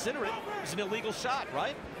have to consider it as an illegal shot,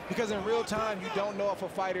 right? Because in real time, you don't know if a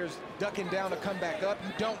fighter's ducking down to come back up.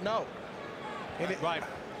 You don't know. Right.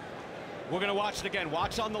 We're going to watch it again.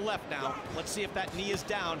 Watch on the left now. Let's see if that knee is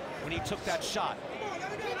down when he took that shot.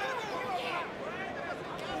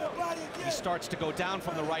 He starts to go down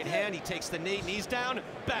from the right hand. He takes the knee. Knee's down.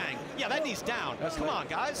 Bang. Yeah, that knee's down. Come on,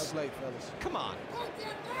 guys. That's late, fellas. Come on.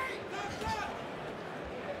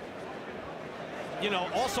 you know,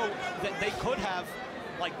 also that they could have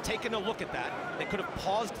like taken a look at that. They could have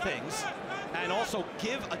paused things and also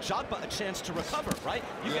give Ajagba a chance to recover, right?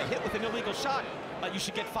 You get hit with an illegal shot, you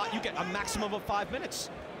should get you get a maximum of 5 minutes.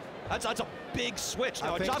 That's a big switch.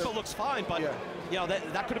 Now Ajagba looks fine, but you know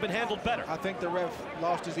that could have been handled better. I think the ref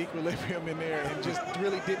lost his equilibrium in there and just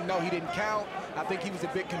really didn't know. He didn't count. I think he was a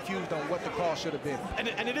bit confused on what the call should have been.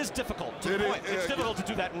 And it is difficult. It's difficult to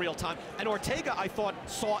do that in real time. And Ortega, I thought,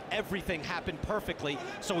 saw everything happen perfectly,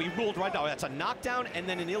 so he ruled right now. That's a knockdown and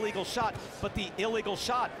then an illegal shot, but the illegal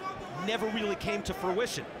shot never really came to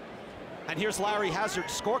fruition. And here's Larry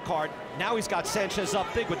Hazard's scorecard. Now he's got Sanchez up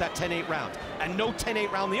big with that 10-8 round. And no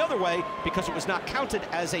 10-8 round the other way because it was not counted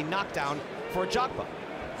as a knockdown for Ajagba.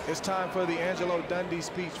 It's time for the Angelo Dundee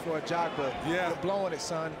speech for Ajagba. Yeah. You're blowing it,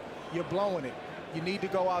 son. You're blowing it. You need to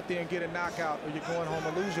go out there and get a knockout or you're going home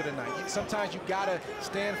a loser tonight. Sometimes you gotta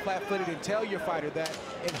stand flat-footed and tell your fighter that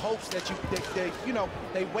in hopes that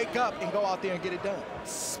they wake up and go out there and get it done.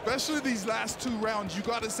 Especially these last 2 rounds, you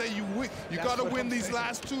gotta say you gotta win these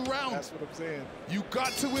last 2 rounds. That's what I'm saying. You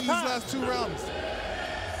got to win these last 2 rounds.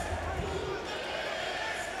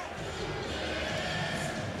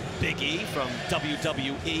 Big E from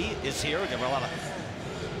WWE is here. Again, we're a lot of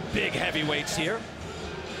big heavyweights here.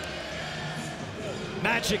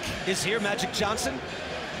 Magic is here, Magic Johnson.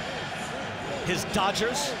 His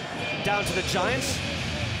Dodgers down to the Giants.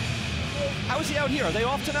 How is he out here? Are they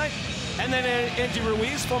off tonight? And then Andy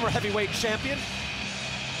Ruiz, former heavyweight champion.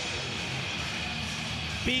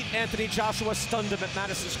 Beat Anthony Joshua, stunned him at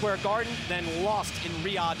Madison Square Garden, then lost in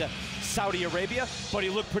Riyadh, Saudi Arabia. But he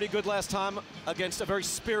looked pretty good last time against a very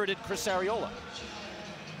spirited Chris Arreola.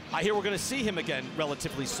 I hear we're going to see him again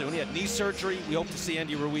relatively soon. He had knee surgery. We hope to see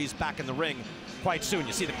Andy Ruiz back in the ring quite soon.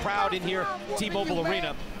 You see the crowd in here, T-Mobile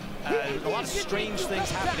Arena. A lot of strange things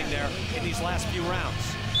happening there in these last few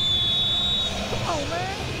rounds. Come on,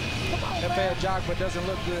 man. Efe Ajagba doesn't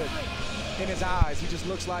look good in his eyes. He just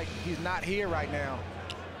looks like he's not here right now.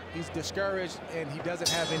 He's discouraged and he doesn't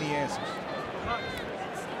have any answers.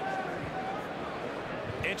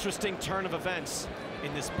 Interesting turn of events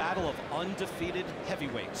in this battle of undefeated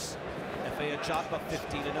heavyweights. Efe Ajagba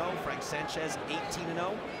 15-0, Frank Sanchez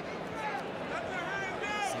 18-0.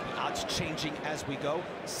 See the odds changing as we go.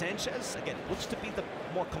 Sanchez, again, looks to be the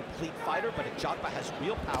more complete fighter, but Ajagba has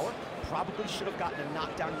real power. Probably should have gotten a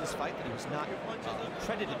knockdown in this fight that he was not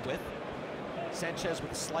credited with. Sanchez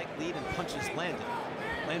with a slight lead and punches landed.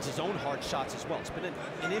 Lands his own hard shots as well. It's been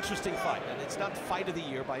an interesting fight, and it's not fight of the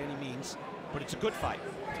year by any means, but it's a good fight.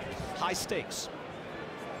 High stakes.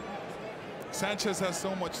 Sanchez has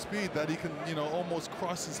so much speed that he can, almost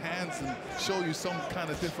cross his hands and show you some kind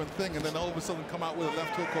of different thing, and then all of a sudden come out with a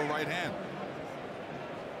left hook or right hand.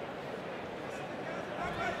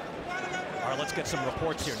 All right, let's get some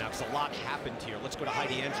reports here now, because a lot happened here. Let's go to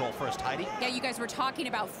Heidi Androl first. Heidi? Yeah, you guys were talking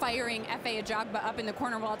about firing Efe Ajagba up in the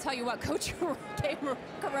corner. Well, I'll tell you what, Coach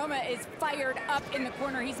Karoma is fired up in the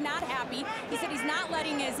corner. He's not happy. He said he's not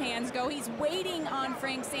letting his hands go. He's waiting on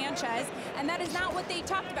Frank Sanchez, and that is not what they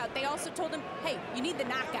talked about. They also told him, hey, you need the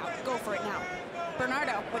knockout. Go for it now.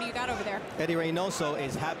 Bernardo, what do you got over there? Eddie Reynoso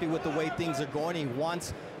is happy with the way things are going. He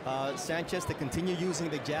wants Sanchez to continue using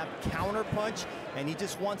the jab counter punch, and he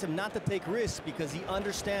just wants him not to take risks because he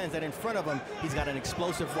understands that in front of him he's got an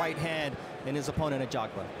explosive right hand in his opponent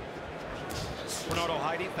Ajagba. Bernardo,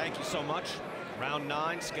 Heidi, thank you so much. Round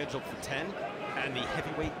 9 scheduled for 10, and the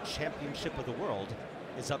heavyweight championship of the world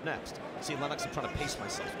is up next. See, Lennox, I'm trying to pace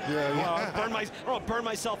myself. I'll burn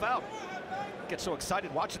myself out. Get so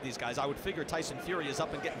excited watching these guys. I would figure Tyson Fury is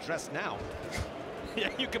up and getting dressed now. Yeah,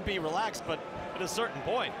 you can be relaxed, but at a certain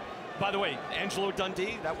point. By the way, Angelo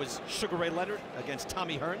Dundee, that was Sugar Ray Leonard against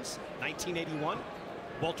Tommy Hearns, 1981.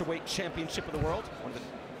 Welterweight championship of the world. One of the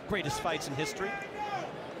greatest fights in history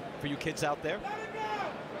for you kids out there.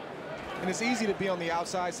 And it's easy to be on the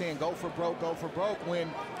outside saying go for broke when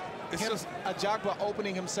Ajagba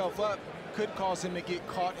opening himself up could cause him to get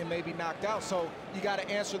caught and maybe knocked out. So you got to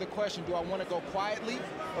answer the question, do I want to go quietly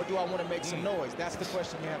or do I want to make some noise? That's the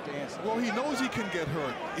question you have to answer. Well, he knows he can get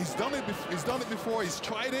hurt. He's done it before. He's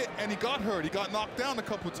tried it and he got hurt. He got knocked down a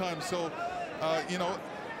couple times. So,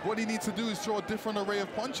 what he needs to do is throw a different array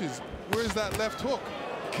of punches. Where's that left hook?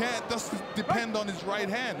 Can't just depend on his right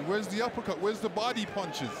hand. Where's the uppercut? Where's the body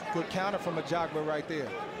punches? Good counter from Ajagba right there.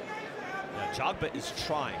 Yeah, Ajagba is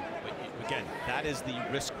trying. Again, that is the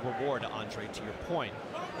risk reward, Andre, to your point,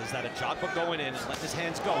 is that Ajagba going in and letting his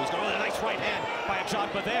hands go. He's going with a nice right hand by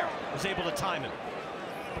Ajagba there. Was able to time him.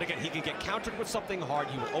 But again, he can get countered with something hard.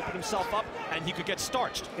 He will open himself up, and he could get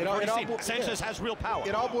starched. Sanchez has real power.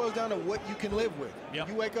 It all boils down to what you can live with. Yep.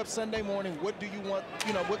 You wake up Sunday morning, what do you want?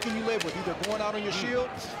 You know, what can you live with? Either going out on your shield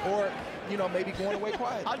or, you know, maybe going away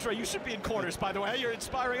quiet. Andre, you should be in corners, by the way. You're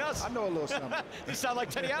inspiring us. I know a little something. You sound like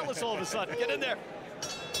Teddy Atlas all of a sudden. Get in there.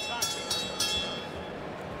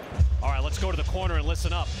 All right, let's go to the corner and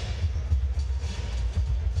listen up.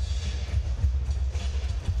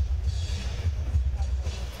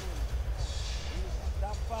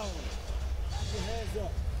 Stop following. Keep your hands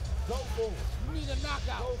up. Go for it. You need a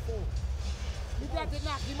knockout. Go for it. You got to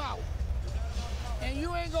knock him out. And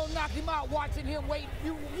you ain't gonna knock him out watching him wait.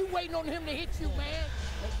 You waiting on him to hit you, man.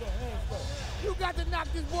 Let your hands go. You got to knock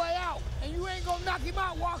this boy out. And you ain't gonna knock him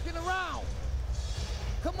out walking around.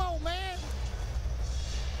 Come on, man.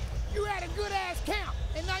 You had a good ass camp,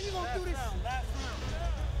 and now you're gonna do this. Last round.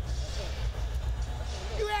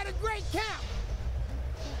 You had a great camp.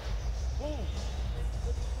 Boom.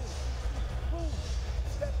 Boom.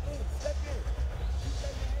 Step in. Step in. You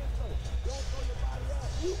let your hands go. Don't throw your body out.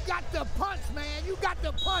 You got the punch, man. You got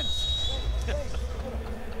the punch.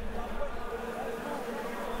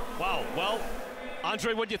 Wow, well,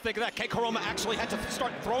 Andre, what do you think of that? Kei Koroma actually had to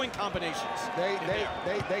start throwing combinations. They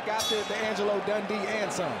got the Angelo Dundee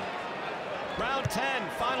and some. Round 10,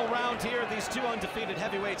 final round here. These two undefeated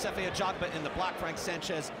heavyweights, Efe Ajagba in the black, Frank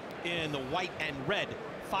Sanchez in the white and red.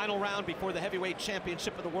 Final round before the heavyweight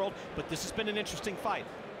championship of the world, but this has been an interesting fight.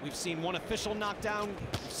 We've seen one official knockdown,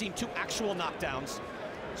 we've seen two actual knockdowns.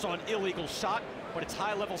 Saw an illegal shot, but it's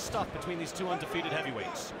high-level stuff between these two undefeated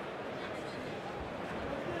heavyweights.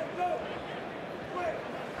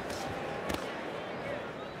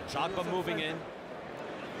 Ajagba moving in,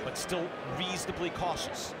 but still reasonably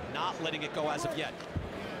cautious, not letting it go as of yet.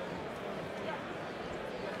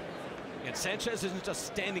 And Sanchez isn't just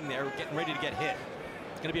standing there getting ready to get hit.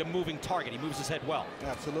 It's going to be a moving target. He moves his head well.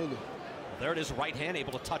 Absolutely. There it is, right hand,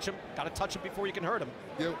 able to touch him. Got to touch him before you can hurt him.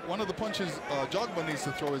 Yeah, one of the punches Ajagba needs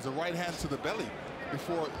to throw is a right hand to the belly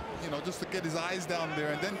before, you know, just to get his eyes down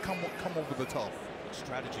there and then come over the top. Good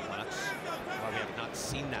strategy, Lennox. Well, we have not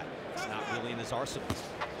seen that. It's not really in his arsenal.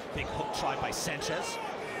 Big hook tried by Sanchez.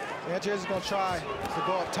 Sanchez is going to try to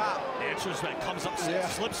go up top. Sanchez comes up,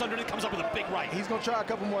 slips underneath, comes up with a big right. He's going to try a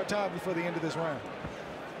couple more times before the end of this round.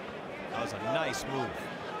 That was a nice move.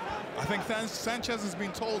 I think Sanchez has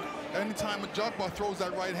been told anytime Ajagba throws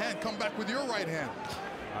that right hand, come back with your right hand.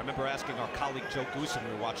 I remember asking our colleague Joe Goose when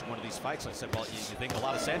we were watching one of these fights. I said, well, you think a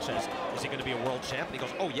lot of Sanchez? Is he going to be a world champ? And he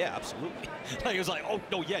goes, oh, yeah, absolutely. He was like, oh,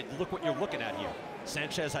 no, yeah, look what you're looking at here.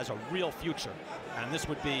 Sanchez has a real future, and this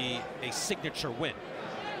would be a signature win.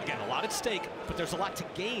 Again, a lot at stake, but there's a lot to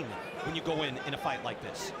gain when you go in a fight like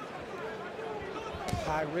this.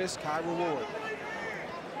 High risk, high reward.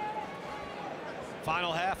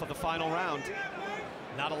 Final half of the final round.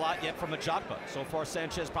 Not a lot yet from Ajagba. So far,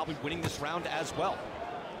 Sanchez probably winning this round as well.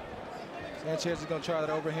 Sanchez is going to try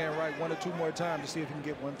that overhand right one or two more times to see if he can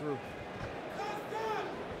get one through.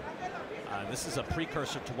 This is a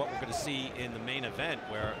precursor to what we're going to see in the main event,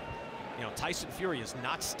 where, you know, Tyson Fury is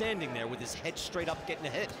not standing there with his head straight up getting a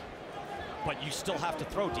hit. But you still have to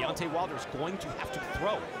throw. Deontay Wilder is going to have to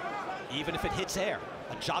throw, even if it hits air.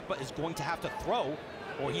 Ajagba is going to have to throw,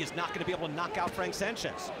 or he is not going to be able to knock out Frank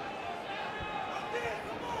Sanchez.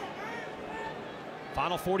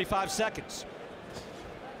 Final 45 seconds.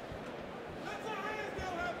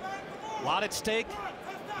 A lot at stake,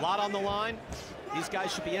 a lot on the line. These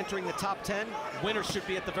guys should be entering the top 10. Winner should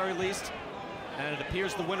be at the very least. And it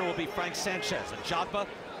appears the winner will be Frank Sanchez. Ajagba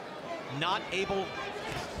not able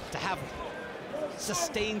to have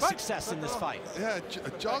sustained success in this fight. Yeah,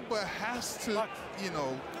 Ajagba has to, you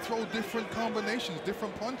know, throw different combinations,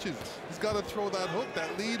 different punches. He's got to throw that hook,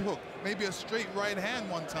 that lead hook, maybe a straight right hand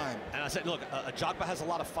one time. And I said, look, Ajagba has a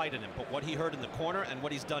lot of fight in him, but what he heard in the corner and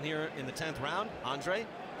what he's done here in the 10th round, Andre,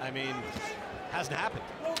 I mean, hasn't happened.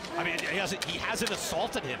 I mean, he hasn't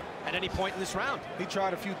assaulted him at any point in this round. He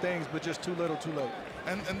tried a few things, but just too little, too late.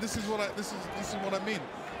 And this is what I mean.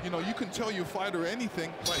 You know, you can tell your fighter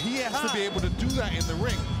anything, but he has to be able to do that in the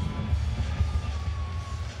ring.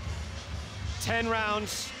 10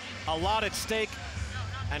 rounds, a lot at stake,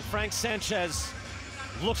 and Frank Sanchez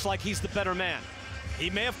looks like he's the better man. He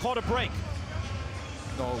may have caught a break.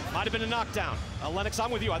 No. Might have been a knockdown. Lennox, I'm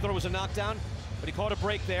with you. I thought it was a knockdown, but he caught a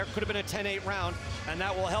break there. Could have been a 10-8 round, and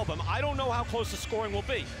that will help him. I don't know how close the scoring will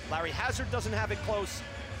be. Larry Hazard doesn't have it close,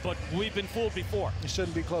 but we've been fooled before. It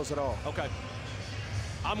shouldn't be close at all. Okay.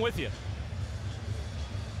 I'm with you.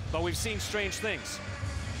 But we've seen strange things.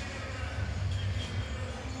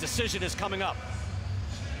 Decision is coming up.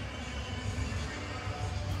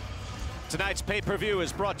 Tonight's pay-per-view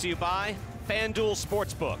is brought to you by FanDuel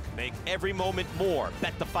Sportsbook. Make every moment more.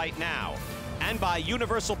 Bet the fight now. And by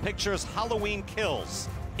Universal Pictures Halloween Kills,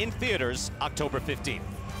 in theaters October 15th.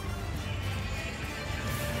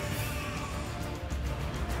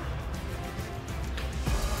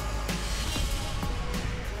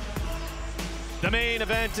 The main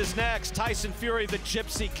event is next. Tyson Fury, the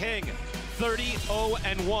Gypsy King,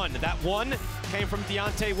 30-0-1. That one came from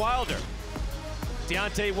Deontay Wilder.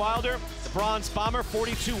 Deontay Wilder, the Bronze Bomber,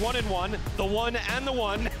 42-1-1. The one and the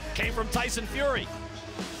one came from Tyson Fury.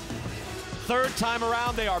 Third time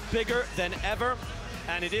around, they are bigger than ever,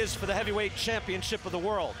 and it is for the heavyweight championship of the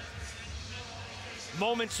world.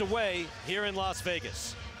 Moments away here in Las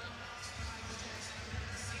Vegas.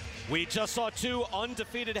 We just saw two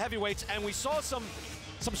undefeated heavyweights, and we saw some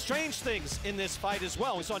strange things in this fight as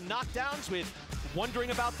well. We saw knockdowns with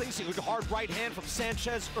wondering about things. A hard right hand from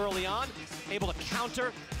Sanchez early on, able to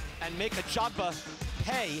counter and make Ajagba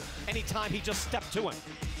pay anytime he just stepped to him.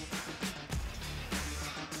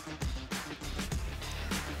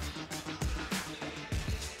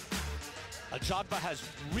 Ajagba has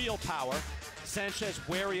real power. Sanchez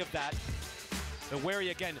wary of that. And wary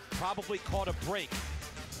again, probably caught a break.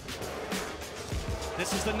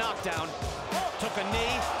 This is the knockdown. Took a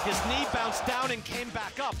knee, his knee bounced down and came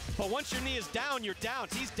back up. But once your knee is down, you're down.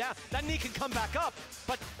 So he's down. That knee can come back up,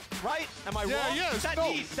 but right? Am I wrong? Yeah, that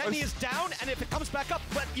knee is down, and if it comes back up,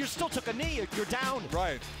 but you still took a knee, you're down.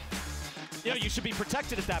 Right. You know, you should be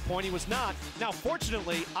protected at that point. He was not. Now,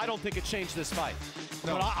 fortunately, I don't think it changed this fight.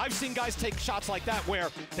 No. But I've seen guys take shots like that where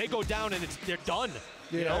they go down and they're done.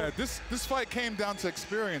 Yeah, you know? this fight came down to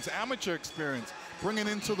experience, amateur experience, bringing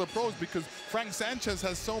into the pros, because Frank Sanchez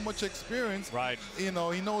has so much experience. Right. You know,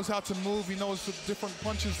 he knows how to move, he knows the different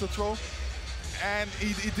punches to throw, and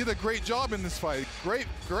he did a great job in this fight.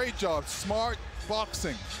 Great job. Smart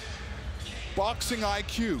boxing. Boxing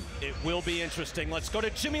IQ. It will be interesting. Let's go to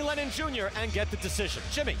Jimmy Lennon Jr. and get the decision.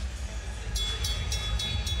 Jimmy.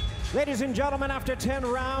 Ladies and gentlemen, after 10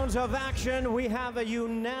 rounds of action, we have a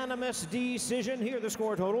unanimous decision. Here are the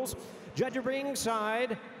score totals. Judge at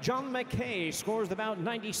ringside, John McKay scores the bout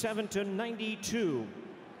 97-92.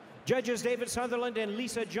 Judges David Sutherland and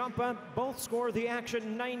Lisa Jumpa both score the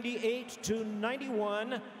action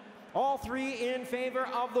 98-91. All three in favor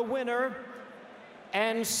of the winner.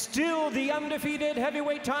 And still the undefeated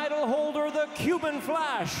heavyweight title holder, the Cuban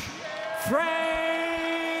Flash,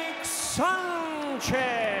 Frank Sanchez.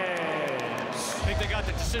 I think they got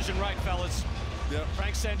the decision right, fellas. Yep.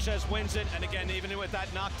 Frank Sanchez wins it, and again, even with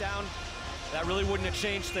that knockdown, that really wouldn't have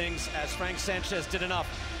changed things, as Frank Sanchez did enough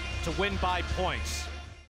to win by points.